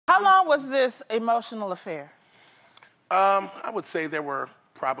How long was this emotional affair? I would say there were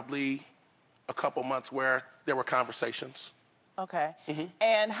probably a couple months where there were conversations. Okay.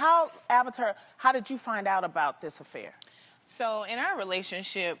 And Aventer, how did you find out about this affair? So in our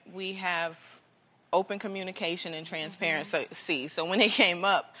relationship, we have open communication and transparency. So when it came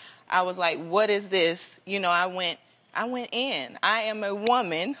up, I was like, what is this? You know, I went in. I am a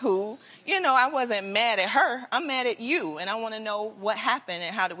woman who, you know, I wasn't mad at her. I'm mad at you. And I want to know what happened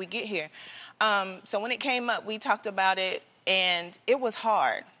and how did we get here? So when it came up, we talked about it, and it was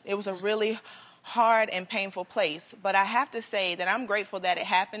hard. It was a really hard and painful place. But I have to say that I'm grateful that it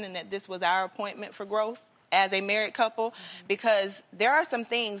happened and that this was our appointment for growth as a married couple, because there are some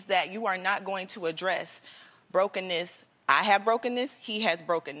things that you are not going to address. Brokenness. I have brokenness, he has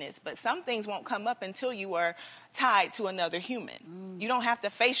brokenness, but some things won't come up until you are tied to another human. You don't have to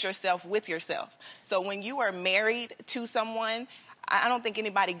face yourself with yourself. So when you are married to someone, I don't think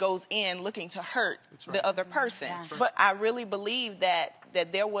anybody goes in looking to hurt the other person. But I really believe that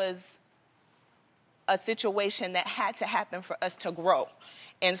there was a situation that had to happen for us to grow.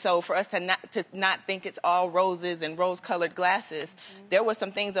 And so for us to not think it's all roses and rose-colored glasses, there was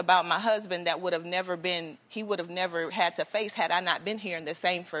some things about my husband that he would have never had to face had I not been here, and the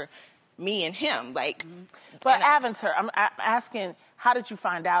same for me and him. Like, But Aventer, I'm asking, how did you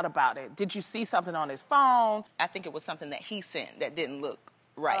find out about it? Did you see something on his phone? I think it was something that he sent that didn't look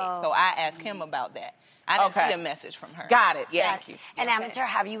right. So I asked him about that. I didn't see a message from her. Got it. Yeah. Thank you. And Aventer,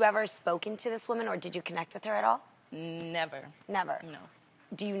 have you ever spoken to this woman, or did you connect with her at all? Never. Never? No.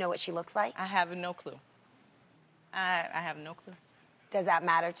 Do you know what she looks like? I have no clue. I have no clue. Does that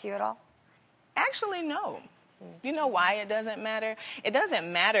matter to you at all? Actually, no. You know why it doesn't matter? It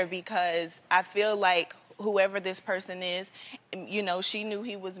doesn't matter because I feel like whoever this person is, you know, she knew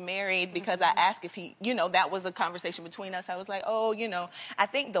he was married because I asked if he, you know, that was a conversation between us. I was like, oh, you know, I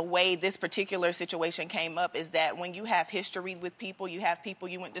think the way this particular situation came up is that when you have history with people, you have people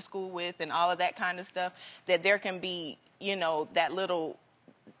you went to school with and all of that kind of stuff, that there can be, you know, that little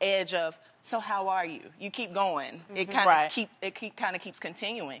edge of, so how are you? You keep going. It kind of keeps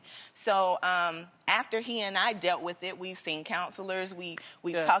continuing. So after he and I dealt with it, we've seen counselors, we've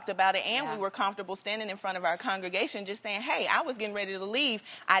talked about it, and we were comfortable standing in front of our congregation just saying, hey, I was getting ready to leave.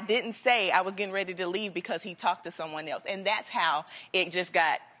 I didn't say I was getting ready to leave because he talked to someone else. And that's how it just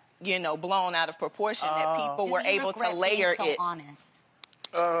got, you know, blown out of proportion, that people were able to layer being so it. honest?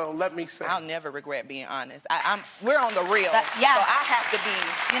 Let me say. I'll never regret being honest. We're on the real, yeah. so I have to be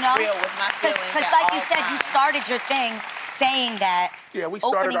real with my feelings. Because like you said, you started your thing saying that. Yeah, we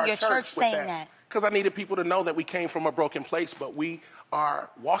started opening our your church saying that. Because I needed people to know that we came from a broken place, but we are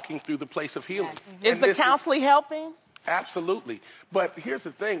walking through the place of healing. Yes. Is the counseling helping? Absolutely. But here's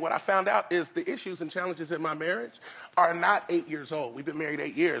the thing. What I found out is the issues and challenges in my marriage are not 8 years old. We've been married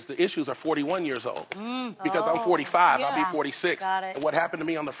 8 years. The issues are 41 years old. Because I'm 45. I'll be 46. Got it. And what happened to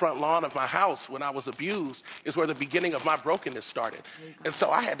me on the front lawn of my house when I was abused is where the beginning of my brokenness started. And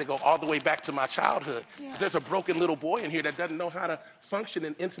so I had to go all the way back to my childhood. There's a broken little boy in here that doesn't know how to function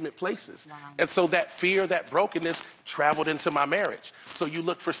in intimate places. And so that fear, that brokenness traveled into my marriage. So you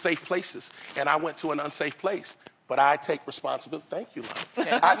look for safe places. And I went to an unsafe place. But I take responsibility. Thank you, Lon.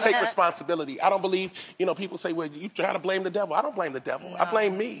 I take responsibility. I don't believe, you know, people say, well, you try to blame the devil. I don't blame the devil. I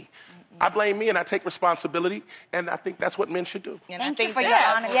blame me. I blame me, and I take responsibility, and I think that's what men should do. And thank you for your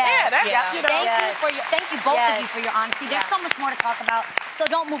honesty. Thank you both of you for your honesty. There's so much more to talk about, so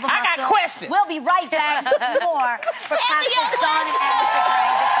don't move on. I got questions. We'll be right back with more for Pastors John and Aventer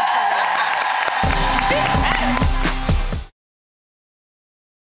Gray. This is the